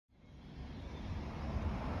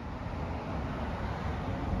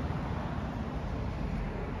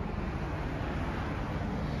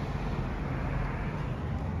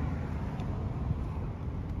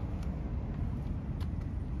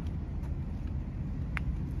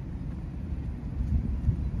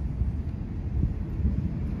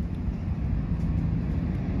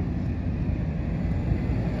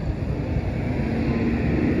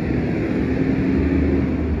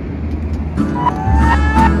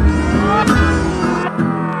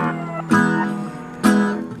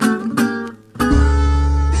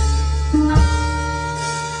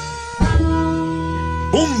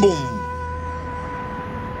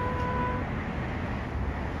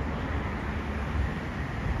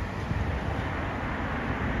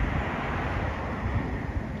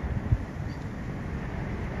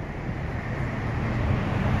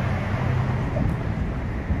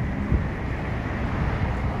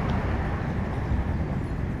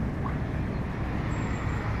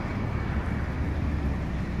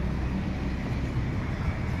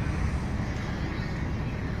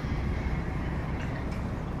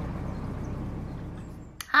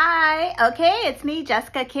Hi, okay, it's me,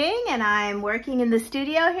 Jessica King, and I'm working in the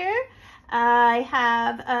studio here. I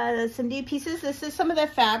have some new pieces. This is some of the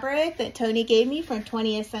fabric that Tony gave me from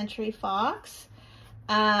 20th Century Fox.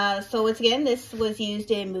 So once again, this was used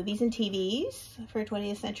in movies and TVs for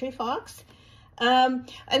 20th Century Fox. I'm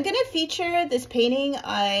going to feature this painting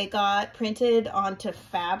I got printed onto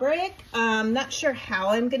fabric. I'm not sure how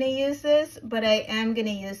I'm going to use this, but I am going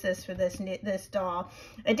to use this for this doll.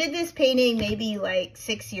 I did this painting maybe like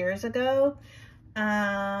 6 years ago.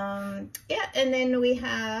 Yeah, and then we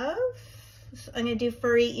have, I'm going to do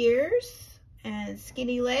furry ears and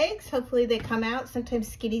skinny legs. Hopefully they come out. Sometimes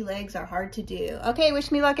skinny legs are hard to do. Okay,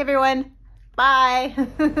 wish me luck, everyone. Bye.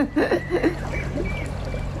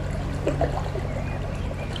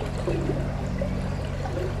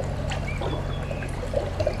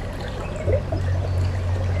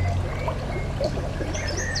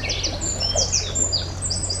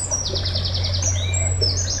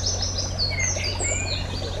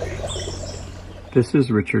 This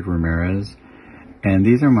is Richard Ramirez, and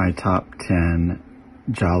these are my top 10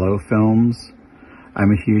 Giallo films.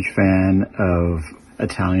 I'm a huge fan of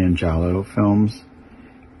Italian Giallo films,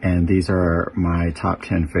 and these are my top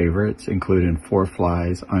 10 favorites, including Four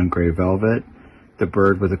Flies on Grey Velvet, The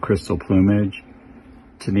Bird with a Crystal Plumage,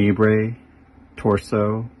 Tenebrae,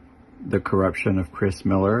 Torso, The Corruption of Chris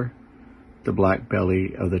Miller, The Black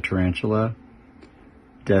Belly of the Tarantula,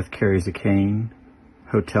 Death Carries a Cane,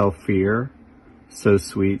 Hotel Fear, So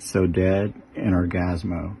Sweet, So Dead, and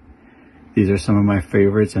Orgasmo. These are some of my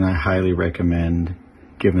favorites, and I highly recommend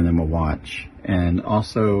giving them a watch. And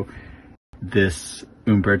also, this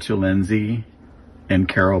Umberto Lenzi and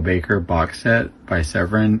Carol Baker box set by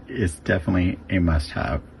Severin is definitely a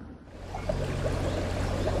must-have.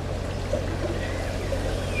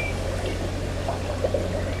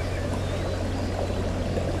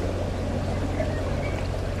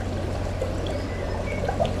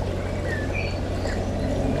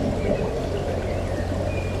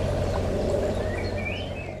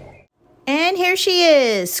 And here she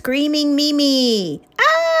is, Screaming Mimi.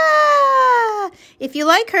 Ah! If you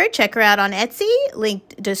like her, check her out on Etsy,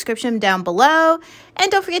 linked description down below.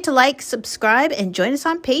 And don't forget to like, subscribe, and join us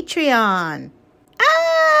on Patreon.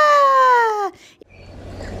 Ah!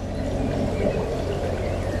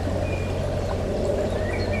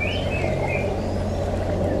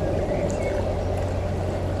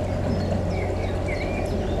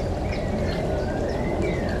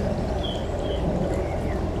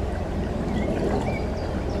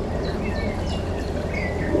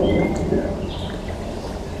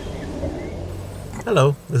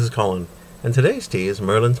 Hello, this is Colin, and today's tea is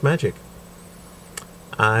Merlin's Magic.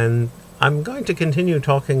 And I'm going to continue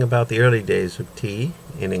talking about the early days of tea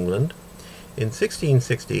in England. In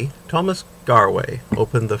 1660, Thomas Garway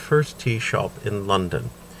opened the first tea shop in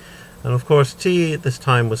London. And of course, tea at this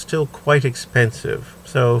time was still quite expensive,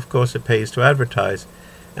 so of course it pays to advertise.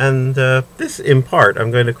 And this, in part,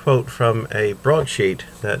 I'm going to quote from a broadsheet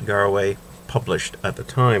that Garway published at the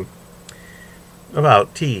time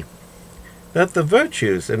about tea. That the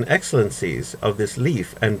virtues and excellencies of this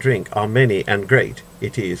leaf and drink are many and great,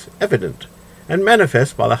 it is evident, and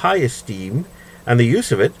manifest by the high esteem and the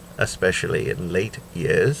use of it, especially in late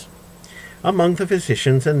years, among the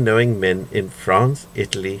physicians and knowing men in France,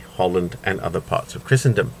 Italy, Holland, and other parts of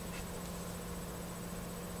Christendom.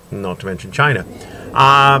 Not to mention China.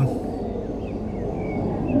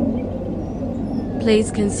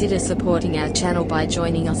 Please consider supporting our channel by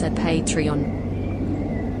joining us at Patreon.